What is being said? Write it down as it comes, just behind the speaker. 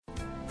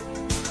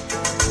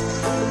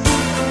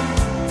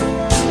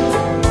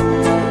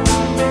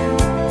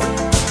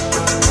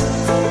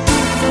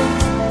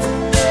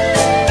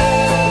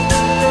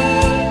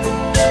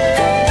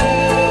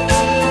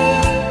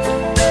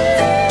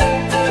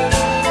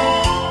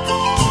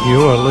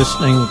You are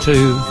listening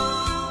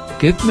to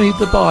Give Me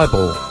the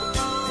Bible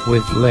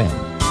with Len.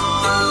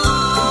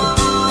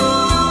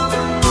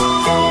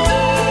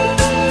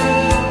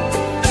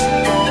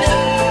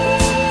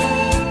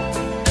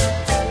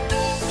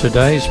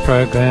 Today's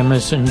program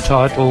is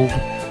entitled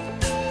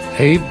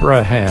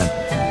Abraham.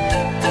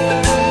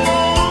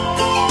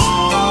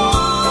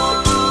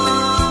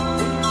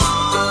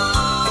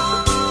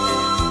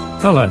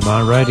 Hello,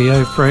 my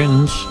radio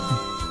friends.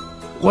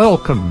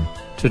 Welcome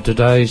to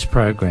today's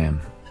program.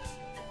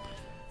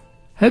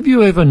 Have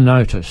you ever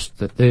noticed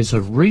that there's a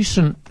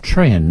recent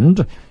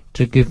trend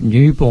to give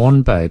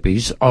newborn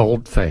babies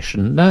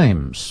old-fashioned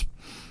names?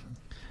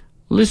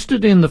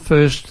 Listed in the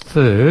first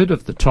third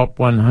of the top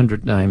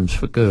 100 names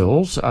for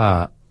girls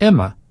are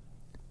Emma,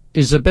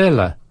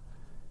 Isabella,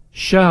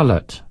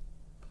 Charlotte,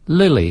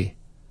 Lily,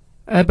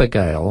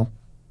 Abigail,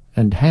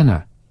 and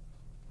Hannah.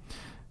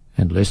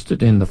 And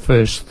listed in the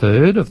first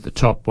third of the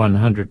top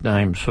 100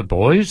 names for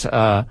boys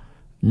are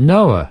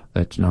Noah,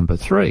 that's number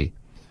 3,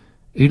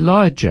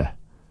 Elijah,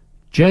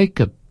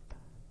 Jacob,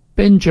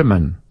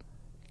 Benjamin,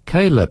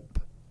 Caleb,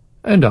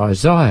 and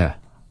Isaiah.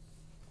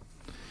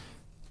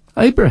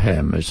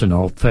 Abraham is an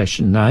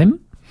old-fashioned name,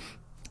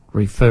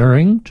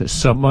 referring to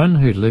someone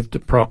who lived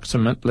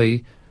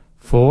approximately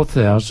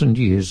 4,000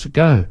 years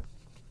ago.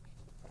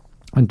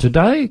 And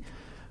today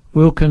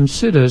we'll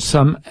consider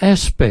some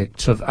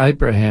aspects of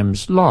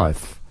Abraham's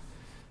life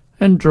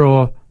and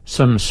draw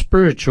some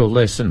spiritual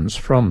lessons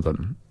from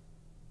them.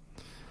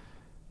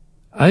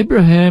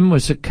 Abraham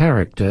was a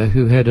character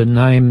who had a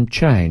name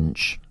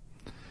change.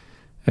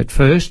 At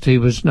first he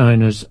was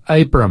known as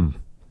Abram,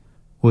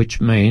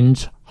 which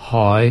means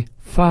High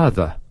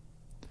Father.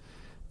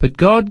 But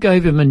God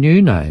gave him a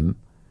new name,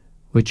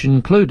 which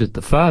included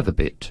the father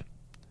bit.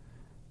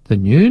 The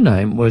new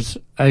name was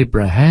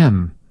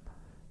Abraham,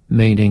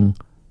 meaning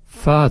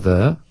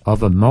father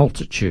of a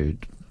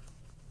multitude.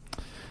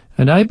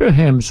 And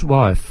Abraham's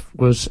wife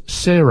was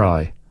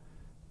Sarai,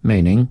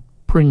 meaning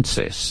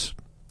princess.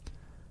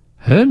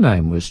 Her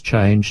name was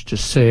changed to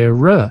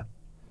Sarah,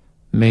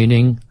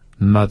 meaning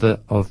mother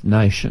of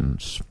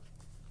nations.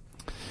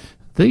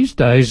 These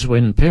days,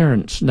 when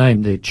parents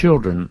name their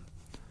children,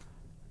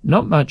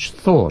 not much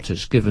thought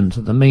is given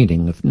to the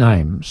meaning of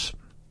names.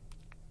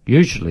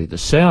 Usually the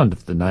sound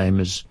of the name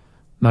is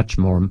much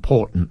more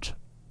important.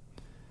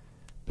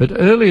 But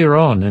earlier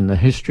on in the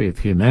history of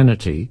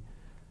humanity,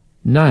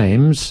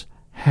 names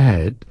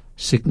had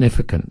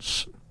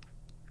significance.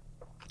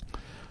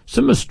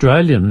 Some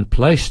Australian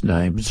place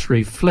names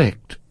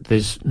reflect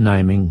this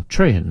naming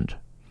trend.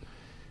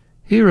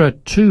 Here are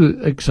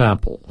 2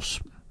 examples.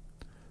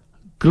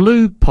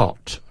 Glue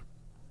Pot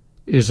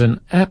is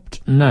an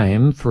apt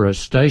name for a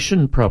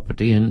station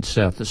property in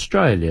South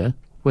Australia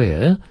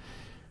where,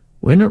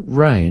 when it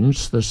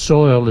rains, the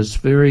soil is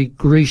very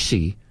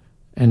greasy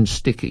and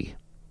sticky.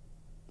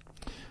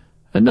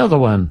 Another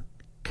one,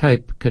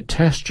 Cape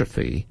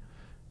Catastrophe,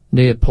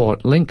 near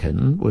Port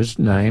Lincoln, was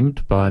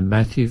named by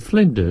Matthew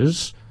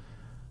Flinders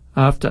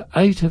after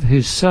 8 of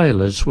his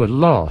sailors were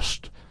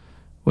lost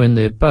when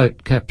their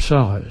boat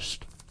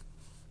capsized.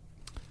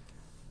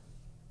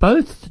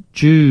 Both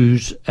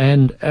Jews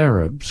and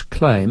Arabs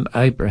claim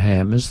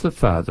Abraham as the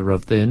father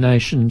of their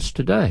nations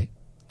today.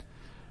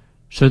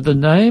 So the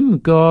name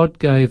God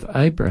gave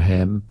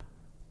Abraham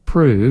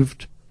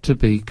proved to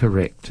be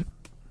correct.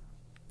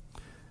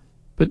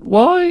 But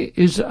why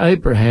is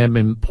Abraham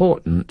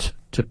important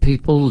to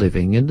people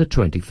living in the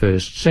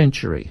 21st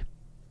century?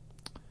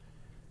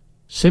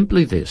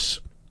 Simply this: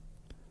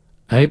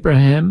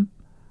 Abraham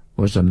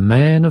was a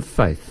man of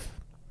faith.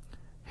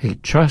 He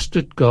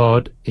trusted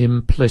God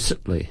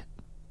implicitly.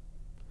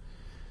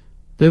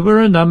 There were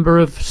a number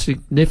of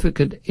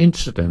significant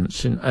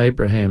incidents in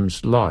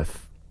Abraham's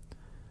life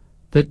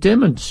that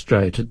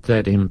demonstrated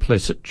that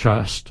implicit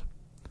trust,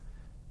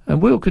 and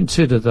we'll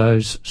consider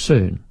those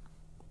soon.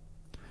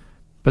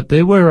 But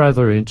there were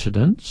other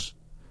incidents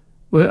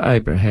where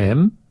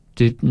Abraham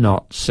did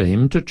not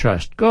seem to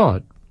trust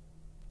God.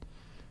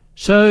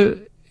 So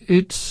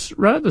it's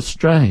rather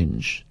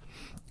strange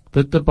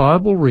that the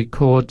Bible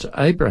records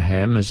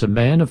Abraham as a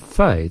man of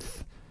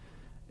faith,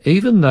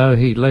 even though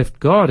he left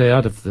God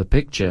out of the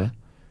picture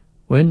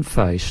when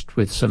faced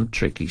with some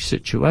tricky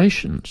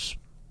situations.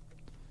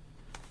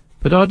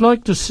 But I'd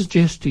like to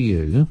suggest to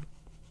you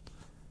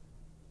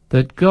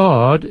that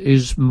God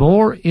is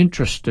more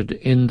interested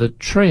in the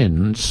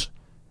trends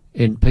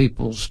in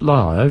people's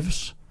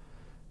lives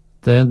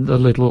than the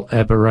little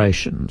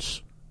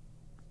aberrations.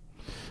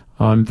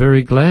 I'm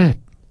very glad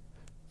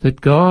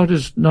that God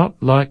is not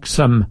like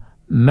some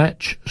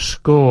match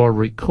score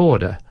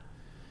recorder,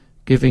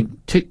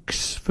 giving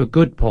ticks for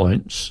good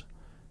points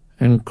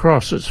and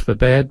crosses for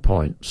bad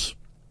points,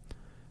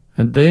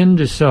 and then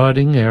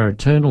deciding our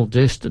eternal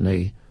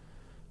destiny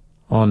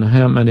on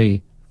how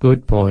many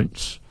good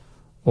points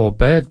or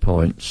bad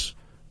points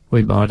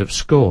we might have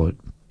scored.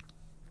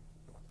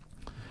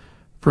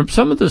 From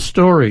some of the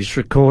stories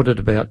recorded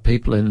about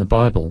people in the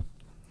Bible,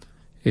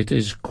 it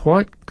is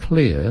quite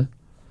clear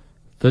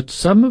that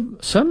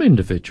some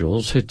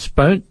individuals had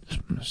spent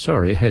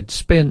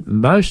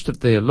most of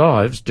their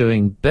lives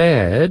doing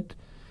bad,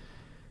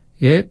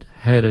 yet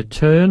had a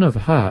turn of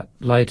heart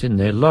late in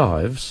their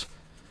lives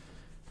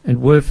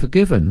and were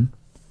forgiven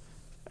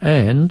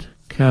and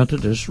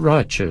counted as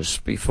righteous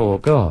before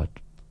God.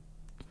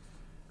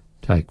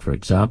 Take, for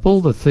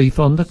example, the thief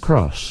on the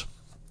cross.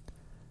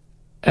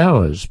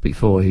 Hours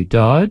before he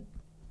died,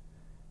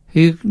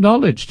 he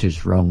acknowledged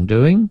his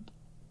wrongdoing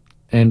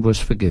and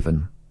was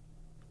forgiven.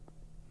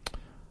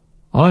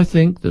 I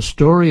think the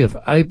story of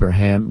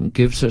Abraham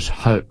gives us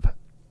hope.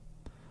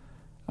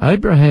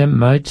 Abraham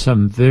made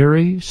some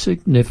very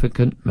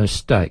significant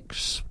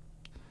mistakes,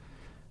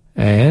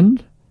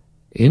 and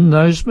in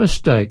those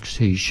mistakes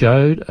he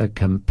showed a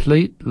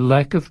complete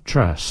lack of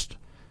trust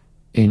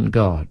in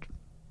God.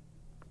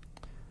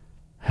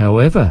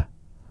 However,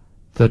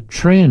 the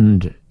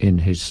trend in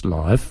his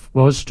life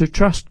was to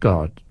trust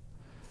God,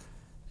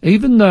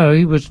 even though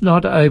he was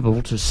not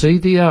able to see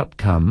the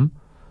outcome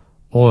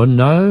or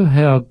know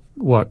how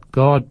what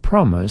God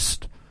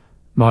promised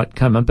might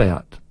come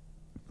about.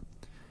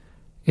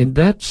 In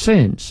that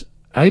sense,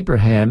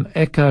 Abraham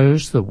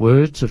echoes the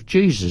words of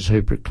Jesus,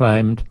 who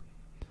proclaimed,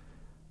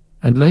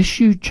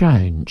 "Unless you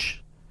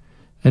change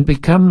and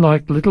become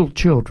like little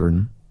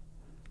children,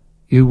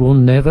 you will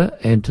never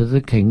enter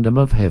the kingdom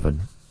of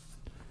heaven."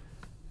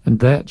 And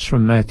that's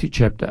from Matthew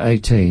chapter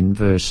 18,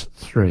 verse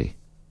 3.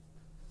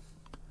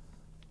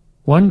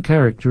 One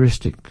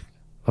characteristic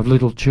of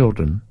little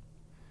children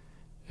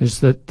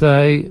is that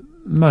they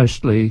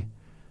mostly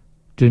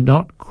do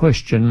not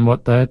question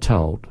what they are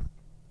told.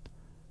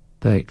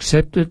 They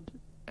accept it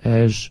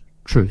as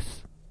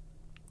truth.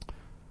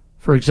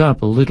 For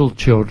example, little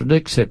children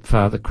accept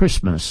Father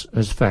Christmas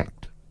as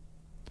fact.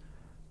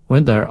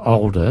 When they are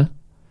older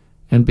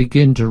and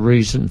begin to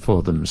reason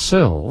for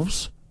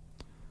themselves,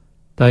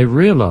 they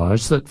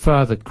realize that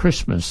Father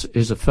Christmas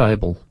is a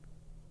fable.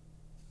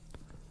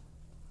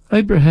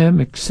 Abraham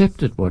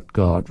accepted what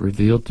God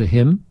revealed to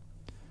him,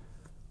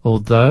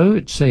 although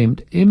it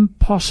seemed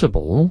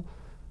impossible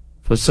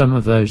for some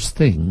of those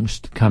things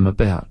to come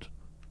about.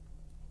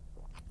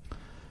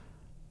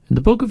 In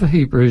the book of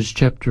Hebrews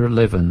chapter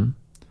 11,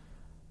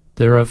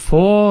 there are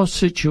 4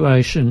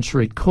 situations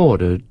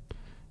recorded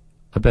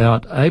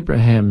about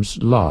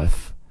Abraham's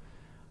life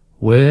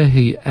where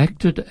he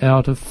acted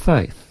out of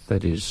faith,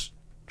 that is,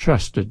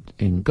 trusted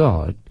in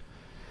God,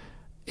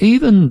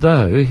 even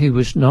though he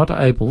was not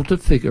able to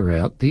figure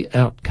out the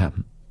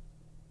outcome.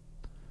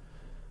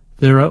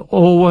 There are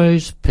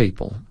always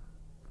people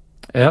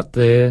out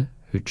there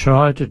who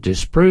try to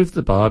disprove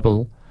the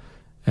Bible,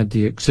 and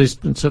the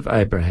existence of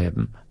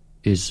Abraham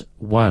is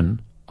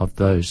one of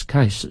those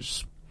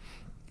cases.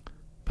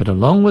 But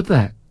along with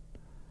that,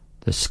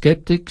 the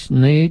skeptics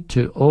need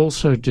to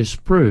also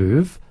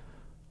disprove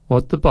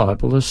what the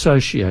Bible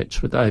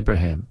associates with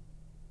Abraham.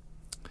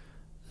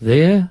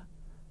 There,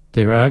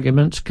 their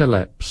arguments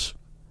collapse,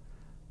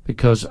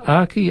 because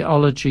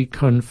archaeology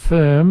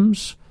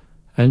confirms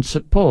and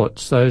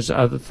supports those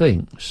other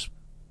things.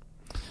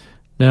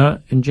 Now,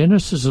 in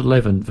Genesis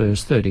 11,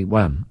 verse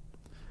 31,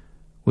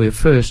 we're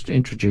first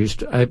introduced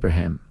to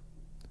Abraham.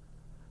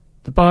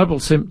 The Bible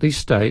simply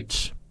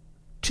states,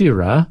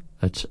 Terah,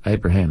 that's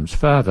Abraham's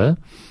father,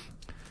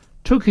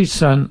 took his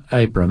son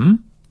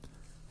Abram,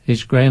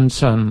 his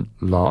grandson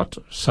Lot,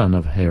 son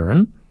of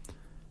Haran,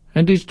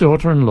 and his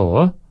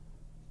daughter-in-law,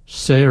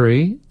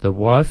 Sarai, the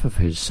wife of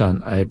his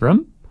son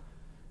Abram,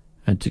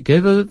 and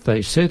together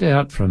they set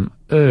out from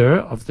Ur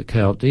of the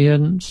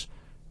Chaldeans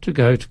to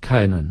go to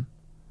Canaan.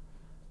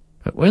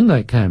 But when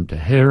they came to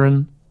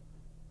Haran,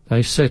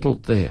 they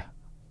settled there.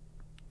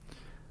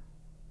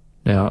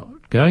 Now,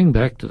 going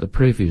back to the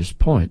previous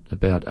point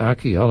about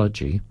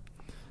archaeology,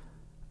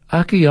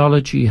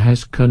 archaeology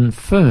has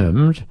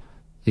confirmed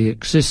the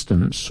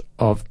existence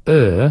of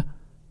Ur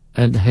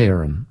and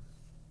Haran.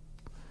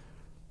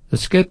 The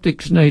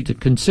skeptics need to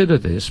consider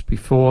this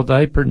before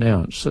they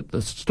pronounce that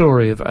the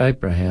story of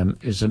Abraham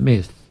is a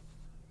myth.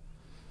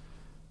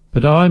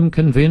 But I'm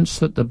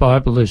convinced that the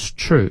Bible is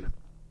true.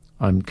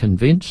 I'm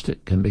convinced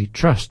it can be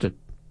trusted.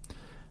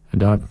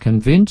 And I'm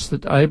convinced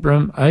that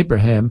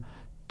Abraham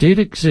did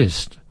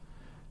exist,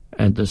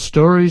 and the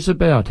stories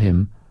about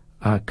him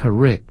are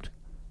correct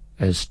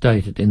as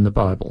stated in the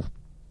Bible.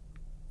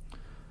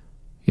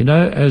 You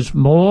know, as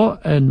more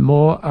and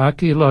more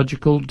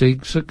archaeological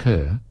digs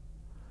occur,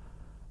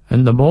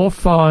 and the more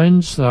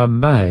finds are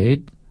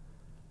made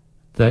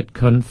that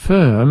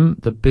confirm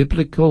the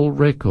biblical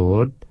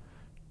record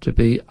to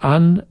be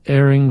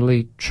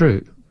unerringly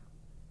true.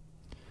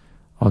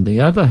 On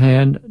the other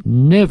hand,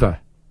 never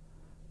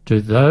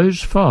do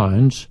those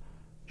finds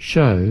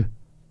show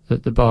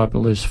that the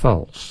Bible is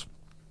false.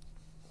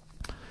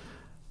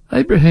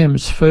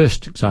 Abraham's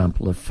first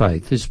example of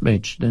faith is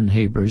mentioned in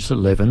Hebrews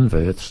 11,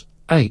 verse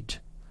 8.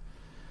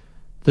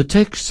 The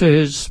text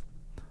says,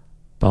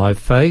 "By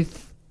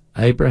faith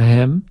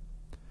Abraham,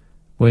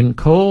 when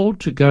called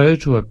to go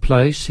to a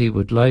place he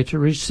would later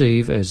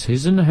receive as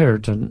his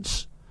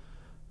inheritance,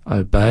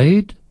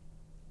 obeyed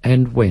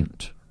and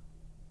went."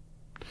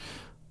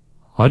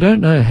 I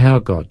don't know how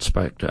God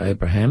spoke to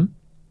Abraham,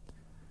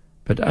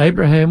 but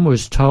Abraham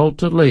was told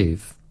to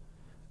leave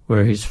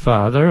where his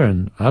father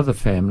and other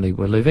family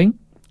were living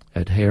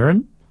at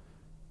Haran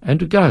and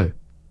to go.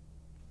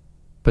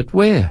 But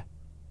where?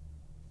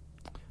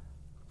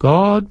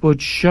 God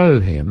would show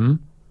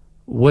him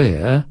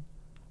where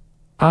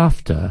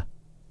after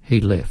he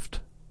left.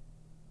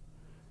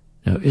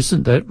 Now,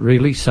 isn't that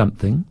really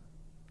something?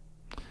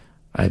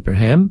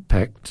 Abraham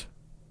packed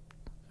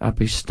up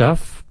his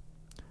stuff.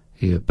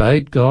 He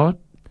obeyed God,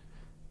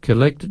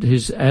 collected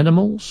his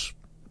animals,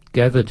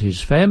 gathered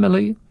his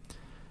family,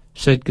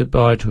 said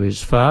goodbye to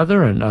his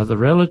father and other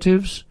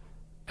relatives,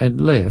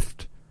 and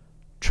left,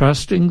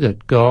 trusting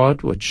that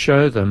God would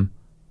show them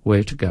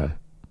where to go.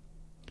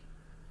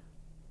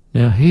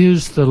 Now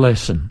here's the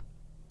lesson.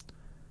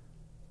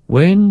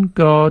 When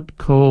God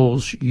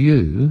calls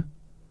you,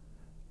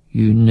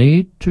 you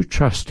need to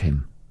trust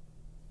him.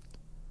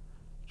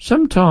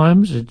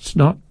 Sometimes it's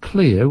not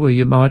clear where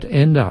you might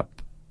end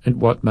up and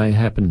what may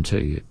happen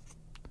to you.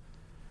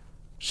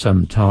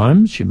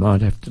 Sometimes you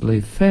might have to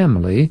leave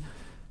family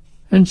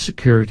and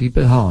security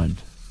behind.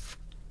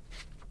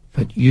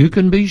 But you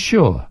can be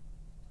sure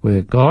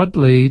where God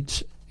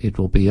leads, it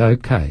will be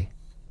okay.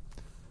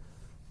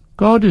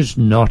 God is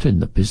not in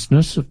the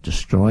business of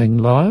destroying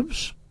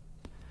lives.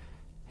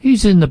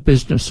 He's in the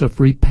business of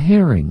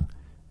repairing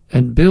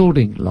and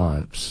building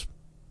lives.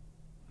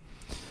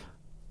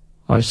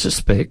 I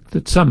suspect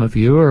that some of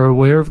you are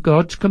aware of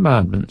God's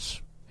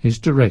commandments, his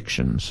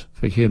directions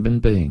for human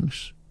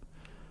beings.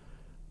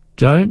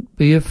 Don't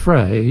be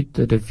afraid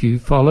that if you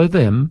follow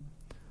them,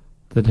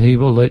 that he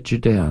will let you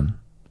down.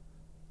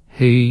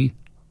 He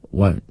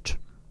won't.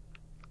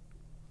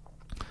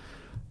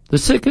 The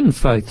second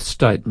faith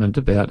statement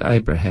about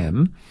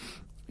Abraham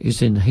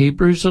is in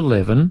Hebrews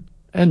 11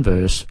 and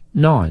verse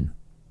 9.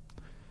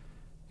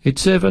 It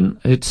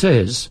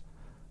says,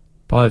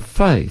 "By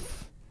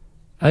faith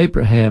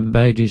Abraham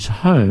made his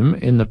home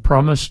in the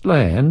promised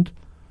land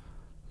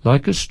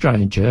like a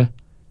stranger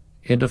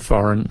in a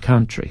foreign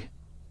country."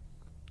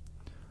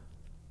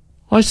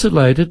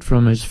 Isolated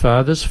from his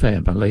father's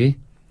family,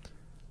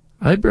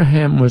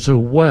 Abraham was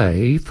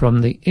away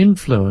from the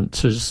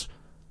influences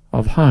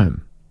of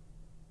home.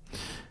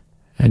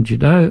 And you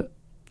know,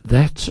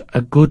 that's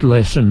a good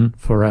lesson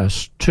for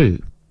us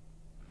too.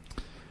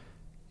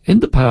 In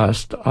the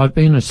past, I've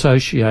been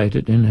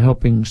associated in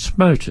helping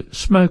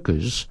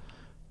smokers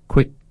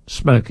quit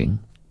smoking.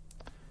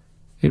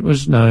 It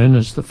was known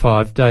as the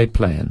 5-day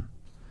plan,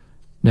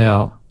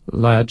 now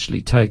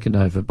largely taken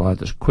over by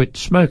the Quit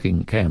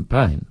Smoking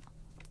campaign.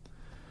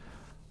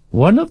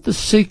 One of the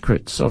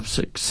secrets of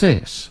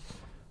success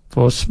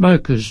for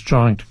smokers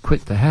trying to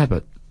quit the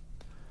habit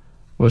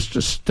was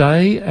to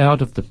stay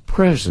out of the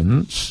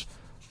presence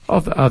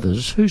of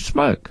others who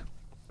smoke.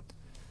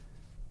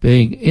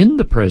 Being in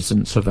the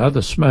presence of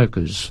other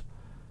smokers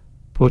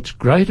puts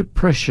greater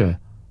pressure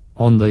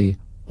on the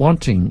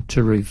wanting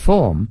to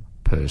reform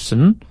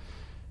person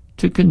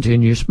to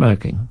continue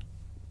smoking.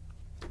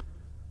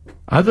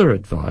 Other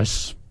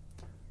advice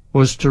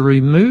was to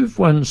remove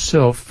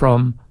oneself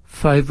from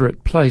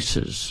favourite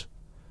places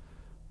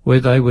where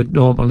they would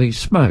normally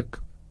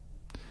smoke,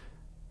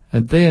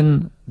 and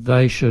then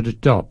they should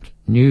adopt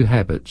new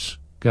habits,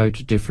 go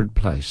to different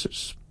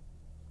places.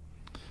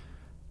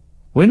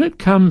 When it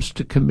comes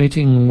to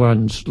committing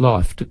one's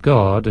life to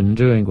God and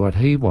doing what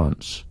he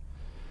wants,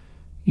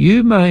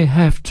 you may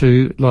have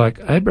to, like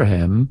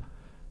Abraham,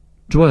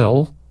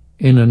 dwell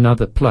in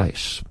another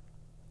place.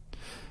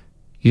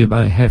 You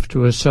may have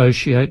to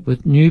associate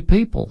with new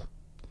people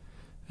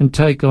and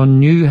take on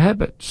new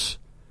habits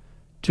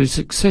to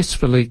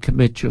successfully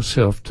commit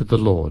yourself to the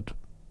Lord.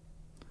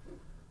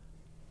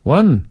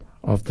 One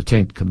of the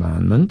 10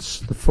 Commandments,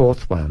 the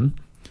fourth one,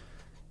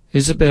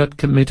 is about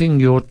committing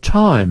your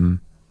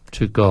time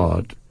to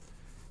God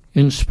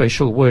in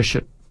special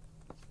worship.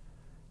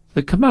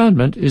 The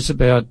commandment is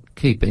about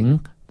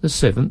keeping the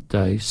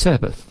 7th-day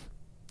Sabbath.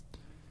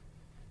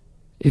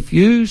 If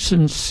you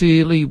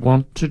sincerely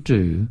want to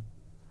do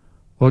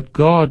what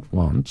God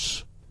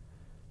wants,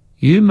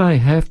 you may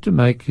have to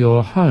make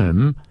your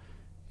home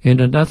in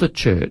another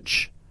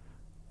church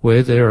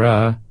where there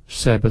are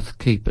Sabbath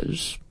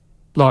keepers,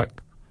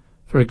 like,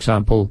 for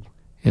example,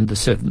 in the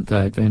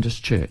Seventh-day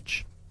Adventist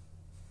Church.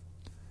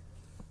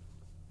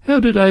 How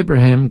did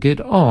Abraham get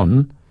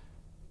on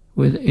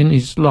in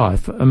his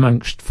life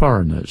amongst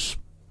foreigners?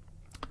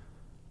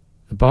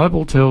 The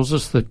Bible tells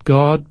us that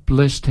God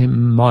blessed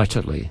him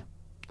mightily,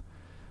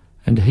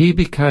 and he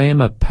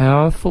became a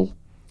powerful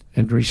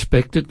and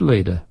respected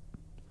leader.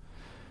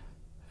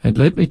 And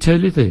let me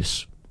tell you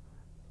this,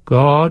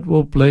 God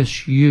will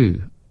bless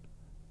you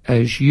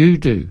as you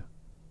do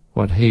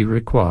what he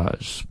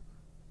requires.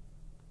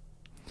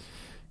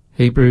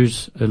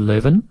 Hebrews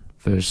 11,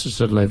 verses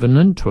 11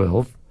 and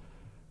 12,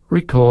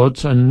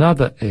 records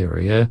another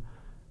area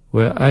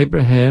where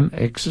Abraham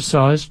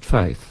exercised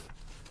faith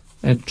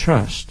and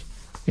trust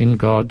in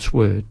God's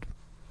word.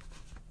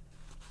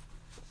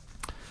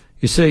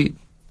 You see,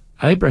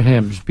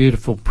 Abraham's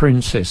beautiful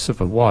princess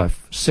of a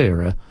wife,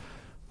 Sarah,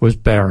 was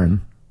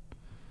barren.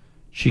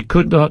 She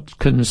could not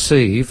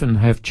conceive and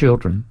have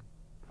children.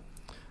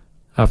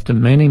 After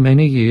many,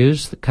 many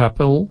years, the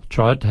couple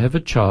tried to have a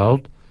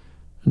child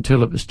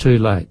until it was too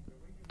late.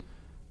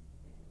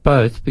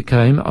 Both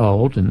became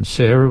old, and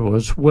Sarah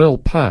was well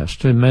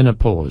past her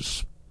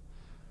menopause.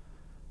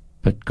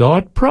 But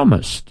God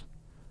promised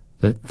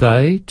that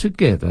they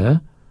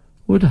together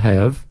would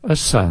have a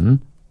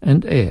son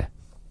and heir.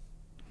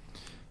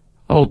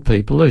 Old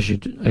people, as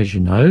you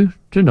know,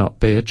 do not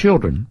bear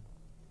children.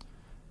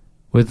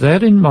 With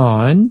that in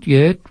mind,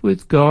 yet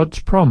with God's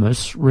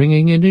promise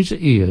ringing in his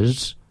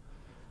ears,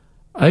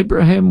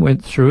 Abraham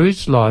went through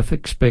his life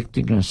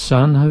expecting a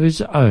son of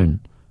his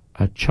own,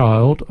 a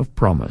child of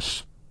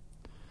promise.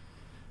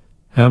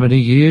 How many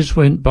years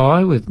went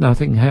by with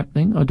nothing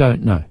happening, I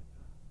don't know.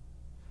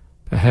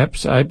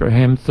 Perhaps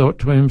Abraham thought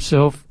to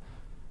himself,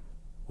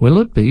 "Will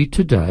it be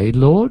today,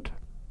 Lord?"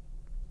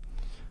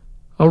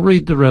 I'll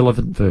read the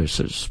relevant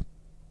verses.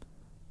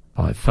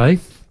 By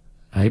faith,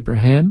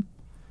 Abraham,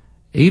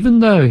 even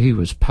though he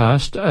was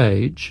past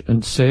age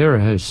and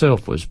Sarah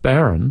herself was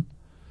barren,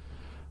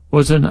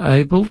 was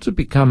enabled to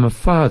become a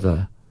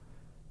father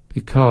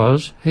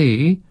because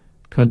he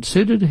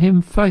considered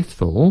him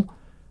faithful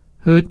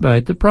who had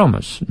made the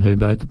promise. And who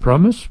made the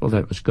promise? Well,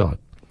 that was God.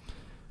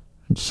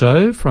 And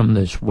so from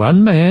this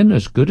one man,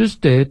 as good as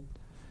dead,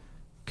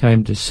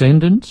 came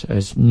descendants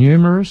as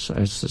numerous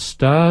as the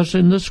stars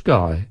in the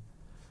sky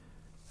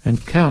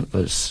and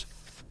countless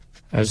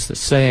as the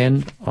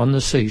sand on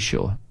the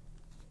seashore.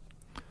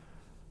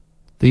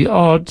 The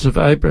odds of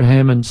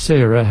Abraham and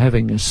Sarah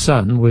having a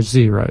son were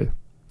 0.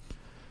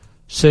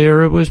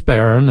 Sarah was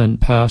barren and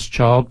past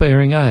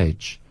childbearing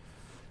age,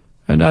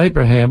 and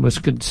Abraham was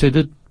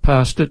considered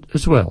past it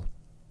as well.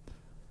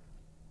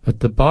 But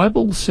the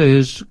Bible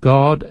says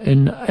God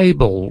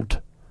enabled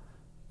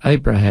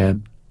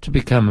Abraham to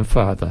become a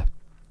father.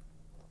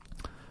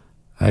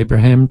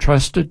 Abraham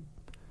trusted,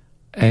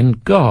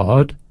 and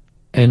God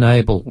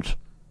enabled.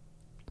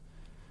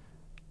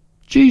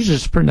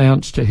 Jesus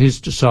pronounced to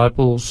his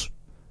disciples,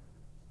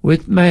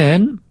 "With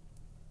man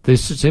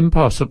this is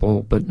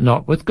impossible, but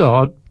not with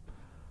God,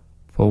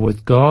 for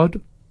with God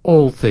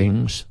all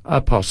things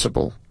are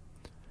possible."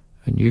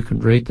 And you can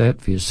read that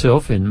for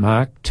yourself in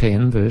Mark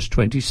 10, verse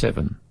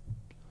 27.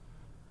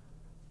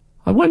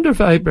 I wonder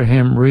if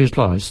Abraham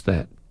realised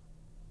that.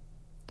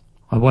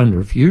 I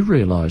wonder if you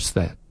realise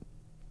that.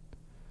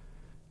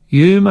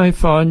 You may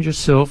find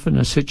yourself in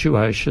a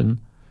situation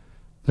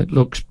that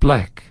looks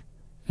black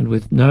and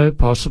with no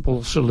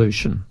possible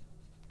solution.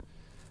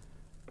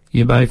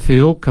 You may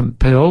feel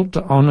compelled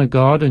to honour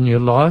God in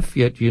your life,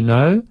 yet you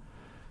know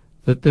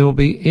that there will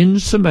be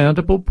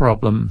insurmountable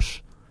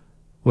problems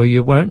where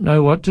you won't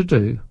know what to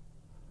do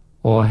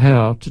or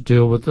how to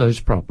deal with those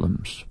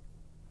problems.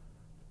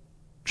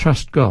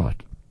 Trust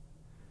God.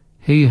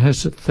 He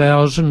has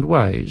 1,000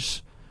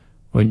 ways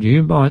when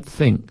you might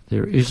think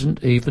there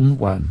isn't even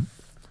one.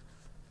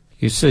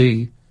 You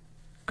see,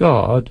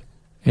 God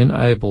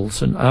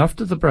enables, and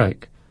after the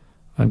break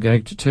I'm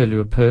going to tell you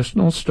a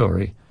personal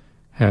story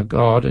how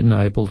God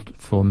enabled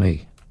for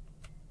me.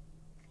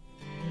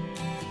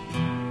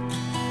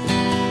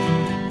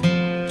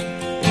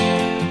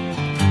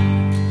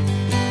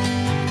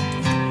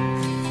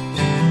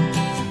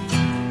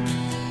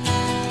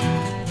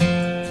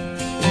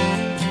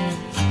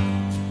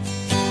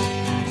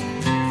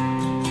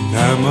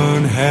 I'm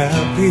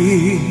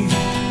unhappy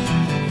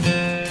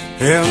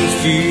and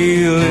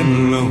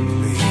feeling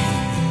lonely,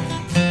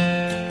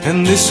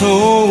 and this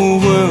whole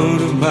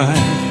world of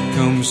mine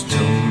comes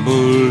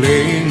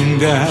tumbling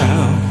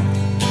down.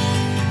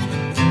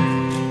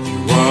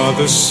 You are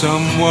the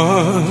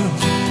someone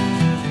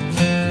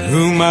on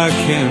whom I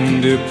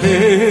can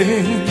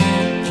depend.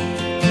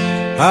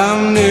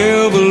 I'm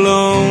never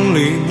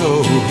lonely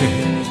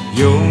knowing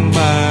you're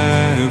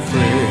my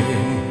friend.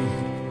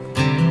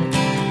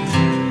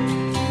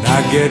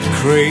 I get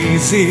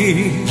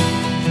crazy,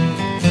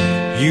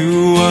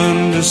 you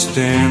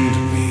understand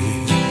me.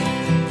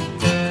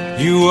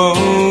 You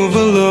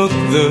overlook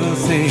the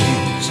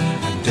things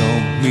I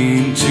don't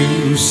mean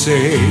to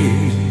say.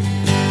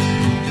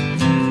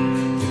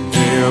 You're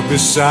there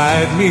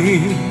beside me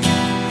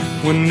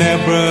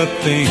whenever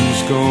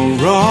things go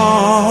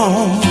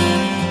wrong.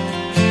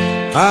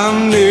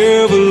 I'm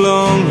never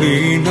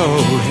lonely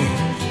knowing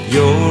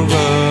you're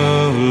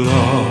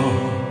alone.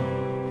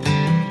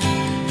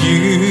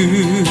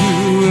 You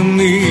and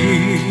me,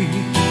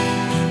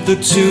 the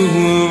two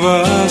of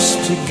us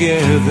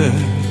together,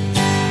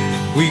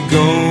 we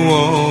go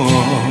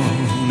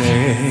on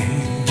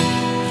and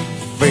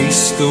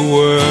face the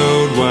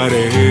world,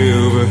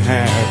 whatever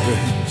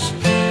happens.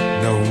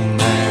 No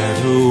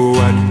matter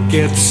what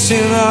gets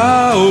in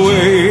our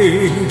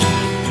way,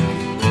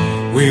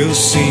 we'll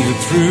see it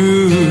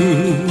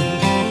through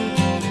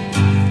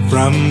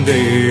from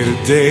day to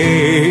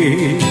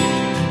day.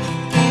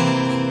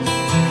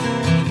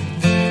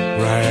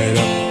 Right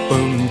up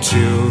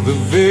until the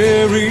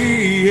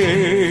very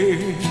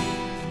end,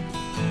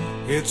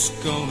 it's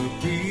gonna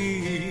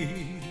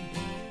be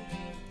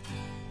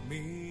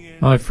me and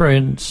My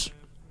friends,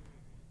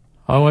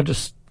 I want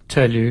to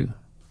tell you,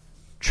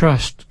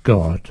 trust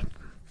God.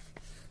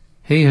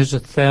 He has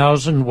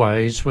 1,000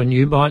 ways when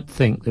you might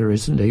think there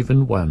isn't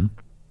even one,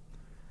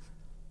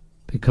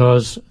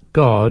 because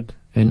God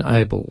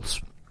enables.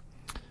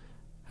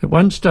 At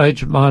one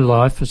stage of my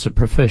life as a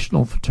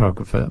professional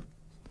photographer,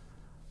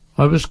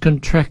 I was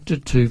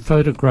contracted to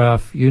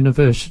photograph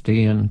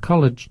university and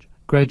college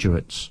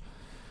graduates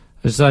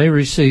as they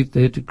received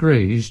their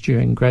degrees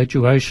during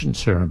graduation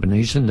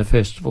ceremonies in the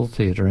Festival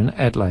Theatre in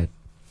Adelaide.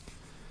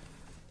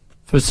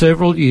 For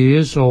several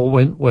years all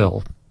went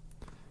well,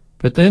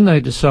 but then they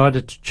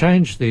decided to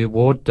change the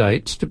award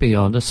dates to be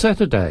on a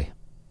Saturday.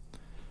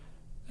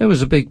 There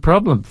was a big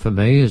problem for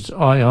me as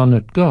I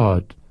honoured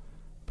God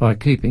by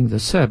keeping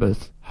the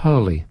Sabbath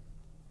holy.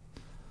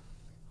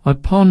 I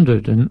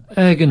pondered and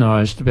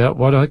agonised about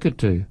what I could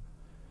do,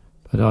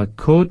 but I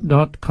could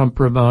not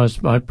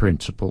compromise my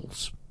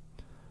principles.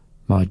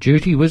 My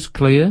duty was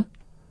clear.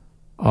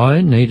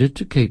 I needed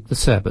to keep the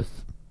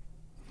Sabbath.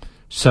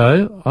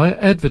 So I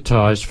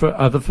advertised for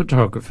other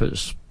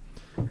photographers,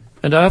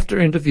 and after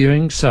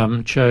interviewing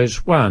some,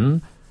 chose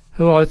one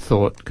who I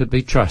thought could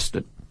be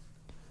trusted.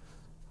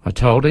 I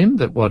told him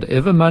that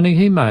whatever money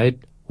he made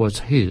was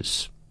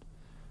his.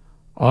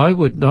 I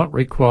would not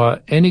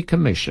require any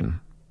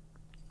commission.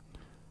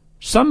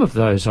 Some of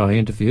those I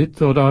interviewed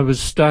thought I was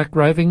stark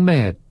raving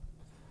mad,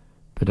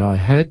 but I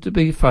had to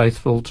be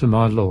faithful to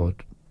my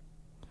Lord.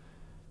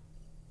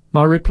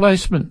 My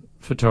replacement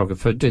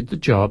photographer did the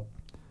job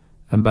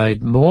and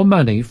made more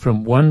money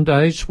from one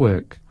day's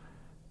work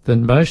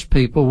than most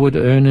people would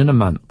earn in a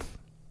month.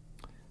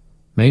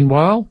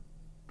 Meanwhile,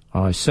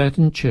 I sat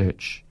in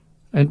church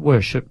and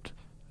worshipped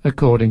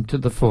according to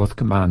the fourth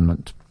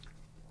commandment.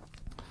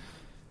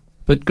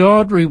 But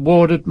God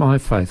rewarded my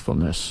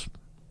faithfulness,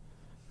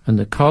 and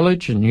the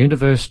college and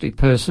university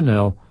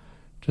personnel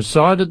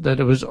decided that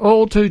it was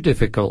all too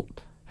difficult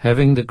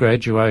having the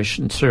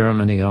graduation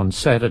ceremony on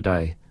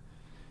Saturday,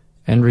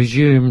 and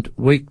resumed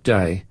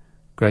weekday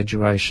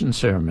graduation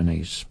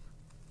ceremonies.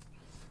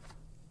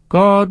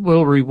 God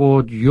will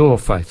reward your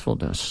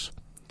faithfulness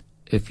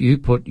if you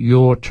put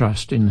your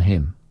trust in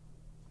him.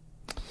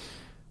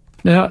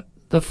 Now,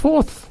 the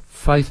fourth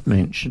faith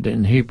mentioned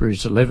in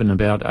Hebrews 11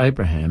 about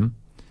Abraham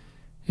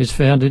is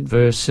found in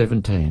verse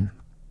 17.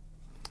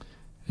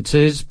 It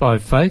says, "By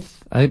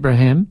faith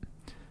Abraham,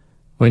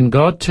 when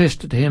God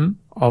tested him,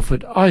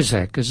 offered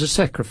Isaac as a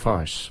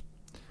sacrifice.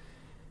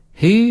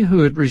 He who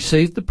had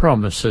received the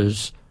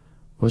promises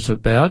was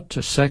about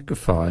to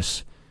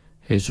sacrifice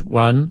his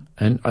one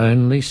and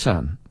only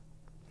son."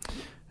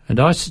 And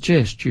I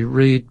suggest you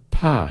read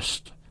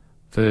past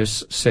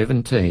verse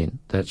 17.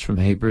 That's from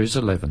Hebrews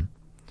 11.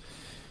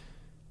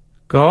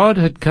 God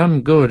had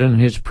come good in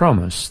his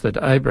promise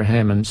that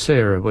Abraham and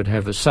Sarah would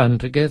have a son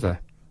together.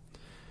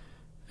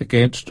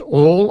 Against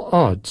all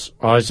odds,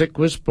 Isaac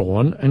was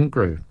born and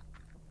grew.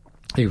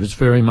 He was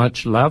very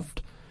much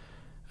loved,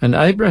 and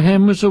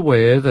Abraham was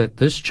aware that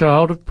this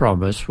child of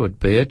promise would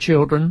bear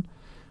children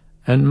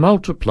and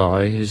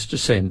multiply his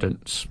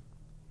descendants.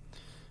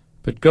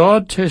 But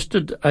God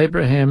tested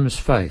Abraham's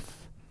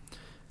faith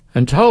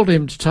and told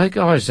him to take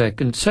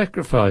Isaac and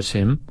sacrifice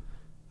him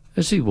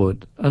as he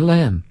would a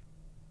lamb.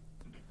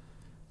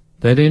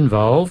 That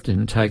involved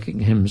in taking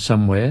him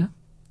somewhere,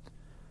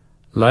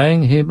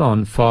 laying him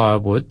on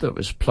firewood that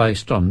was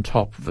placed on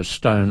top of a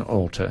stone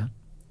altar,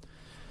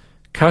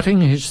 cutting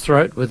his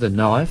throat with a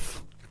knife,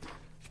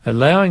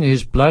 allowing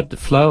his blood to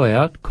flow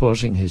out,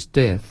 causing his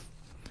death,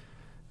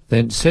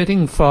 then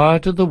setting fire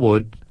to the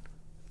wood,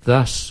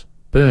 thus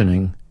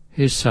burning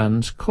his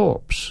son's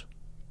corpse.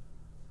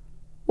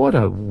 What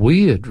a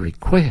weird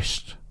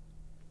request.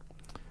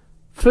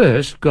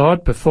 First,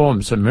 God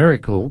performs a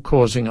miracle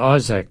causing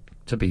Isaac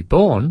to be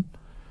born.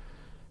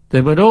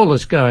 Then, when all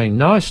is going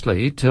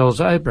nicely, he tells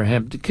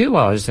Abraham to kill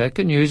Isaac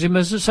and use him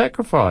as a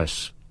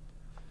sacrifice.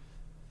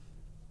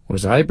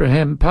 Was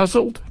Abraham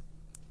puzzled?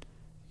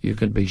 You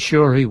can be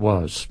sure he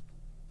was.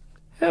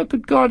 How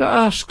could God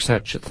ask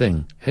such a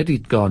thing? Had he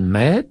gone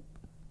mad?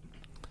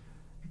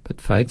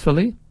 But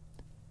faithfully,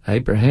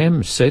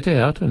 Abraham set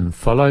out and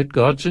followed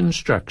God's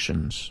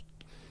instructions.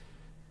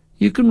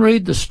 You can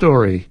read the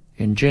story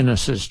in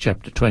Genesis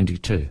chapter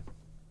 22.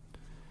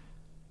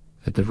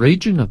 At the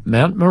region of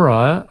Mount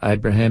Moriah,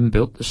 Abraham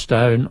built the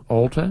stone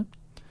altar,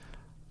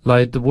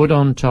 laid the wood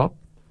on top,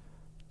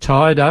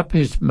 tied up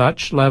his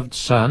much-loved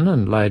son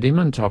and laid him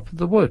on top of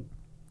the wood.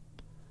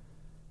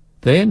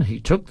 Then he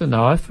took the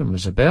knife and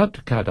was about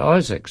to cut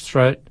Isaac's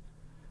throat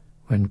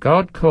when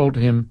God called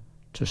him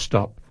to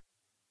stop.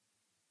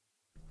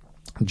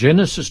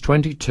 Genesis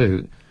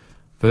 22,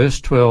 verse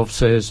 12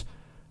 says,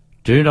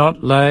 "Do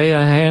not lay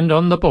a hand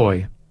on the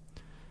boy.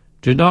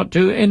 Do not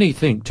do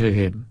anything to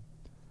him.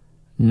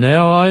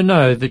 Now I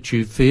know that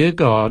you fear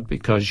God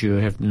because you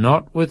have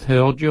not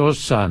withheld your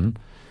son,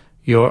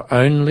 your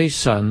only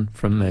son,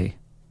 from me."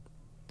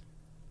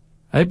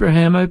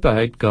 Abraham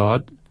obeyed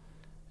God,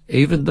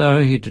 even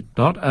though he did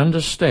not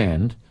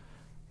understand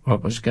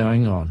what was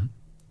going on.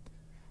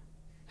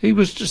 He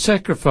was to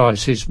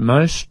sacrifice his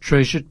most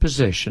treasured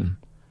possession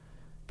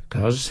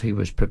because he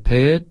was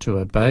prepared to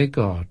obey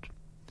God.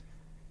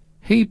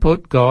 He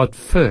put God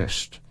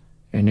first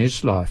in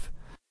his life.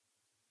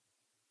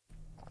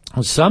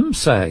 Some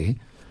say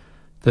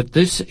that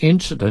this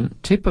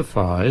incident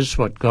typifies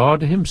what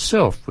God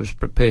himself was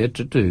prepared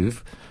to do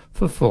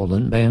for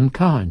fallen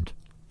mankind.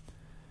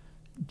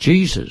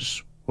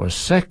 Jesus was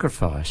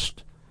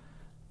sacrificed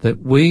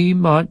that we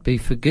might be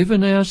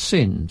forgiven our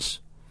sins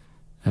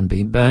and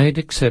be made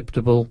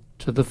acceptable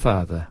to the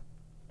Father.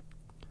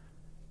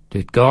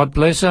 Did God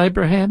bless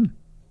Abraham?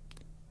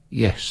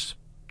 Yes.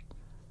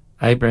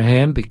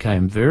 Abraham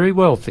became very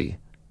wealthy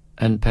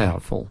and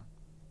powerful.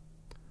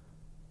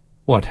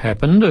 What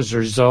happened as a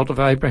result of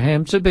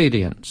Abraham's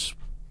obedience?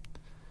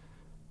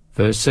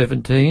 Verse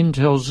 17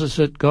 tells us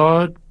that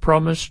God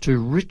promised to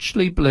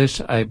richly bless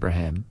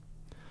Abraham.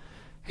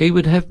 He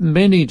would have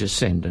many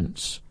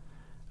descendants,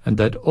 and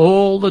that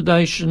all the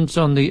nations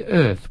on the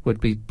earth would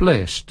be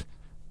blessed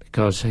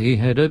because he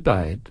had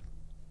obeyed.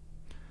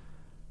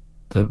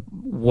 The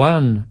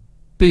one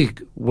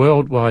big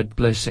worldwide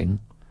blessing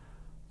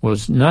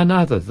was none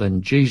other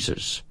than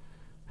Jesus,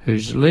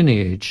 whose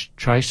lineage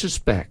traces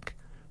back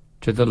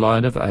to the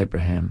line of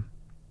Abraham.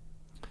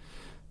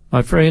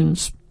 My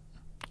friends,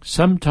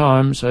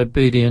 sometimes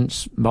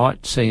obedience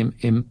might seem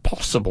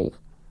impossible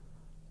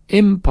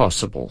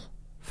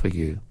for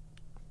you.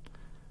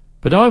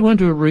 But I want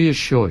to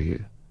reassure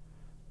you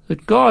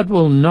that God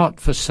will not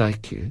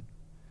forsake you.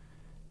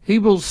 He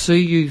will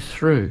see you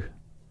through.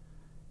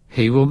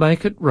 He will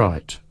make it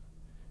right.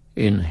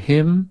 In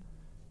him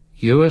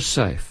you are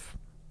safe.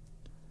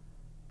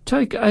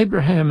 Take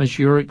Abraham as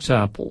your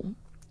example.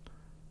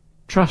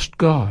 Trust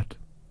God.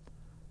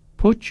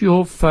 Put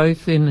your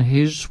faith in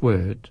his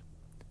word,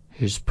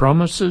 his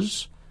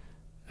promises,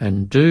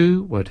 and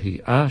do what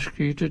he asks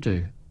you to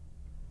do.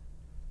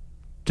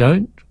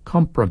 Don't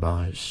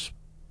compromise.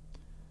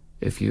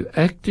 If you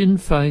act in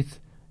faith,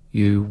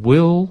 you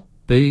will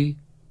be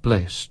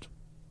blessed.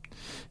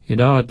 You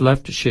know, I'd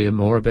love to share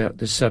more about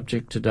this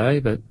subject today,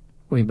 but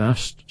we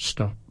must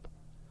stop.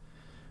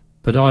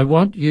 But I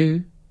want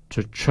you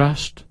to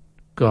trust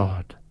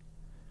God.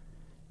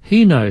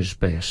 He knows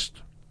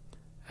best,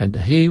 and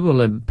he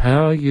will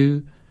empower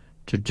you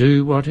to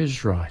do what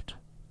is right.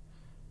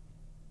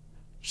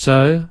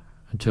 So,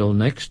 until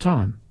next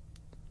time,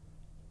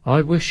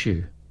 I wish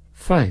you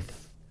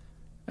faith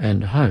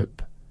and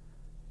hope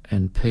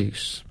and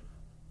peace.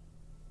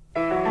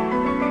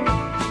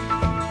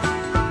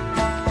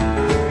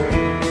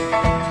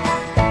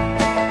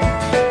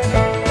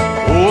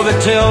 Oh, they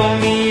tell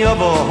me of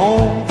a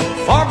home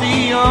far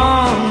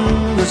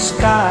beyond the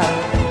sky.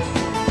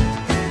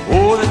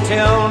 Oh, they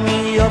tell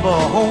me of a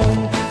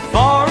home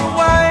far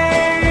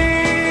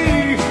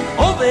away.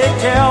 Oh, they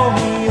tell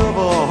me of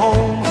a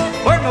home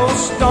where no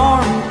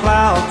storm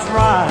clouds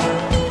rise.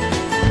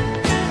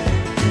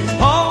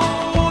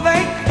 Oh,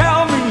 they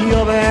tell me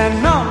of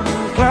an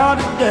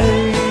unclouded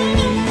day.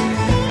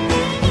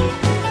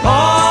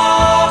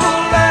 Oh, the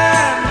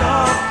land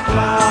of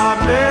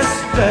cloudless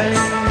day.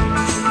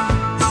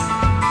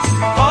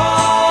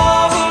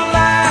 Oh, the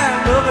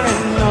land of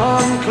an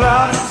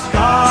unclouded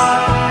sky.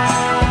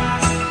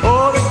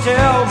 Oh, they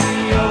tell me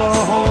of a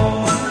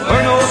home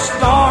where no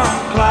storm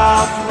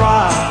clouds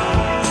rise.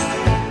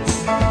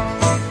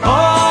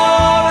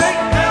 Oh, they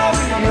tell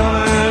me of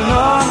an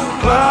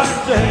unclouded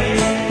day.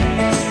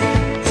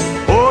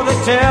 Oh, they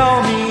tell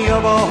me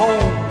of a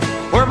home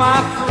where my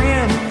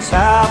friends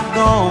have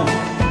gone.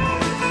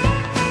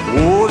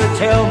 Oh, they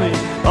tell me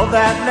of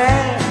that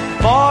land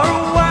far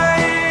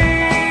away,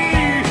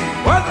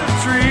 where the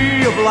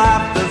tree of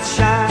life doth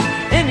shine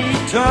in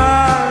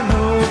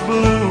eternal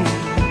bloom,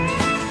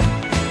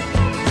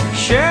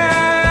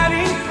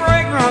 shedding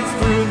fragrance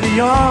through the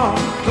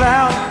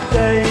unclouded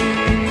day.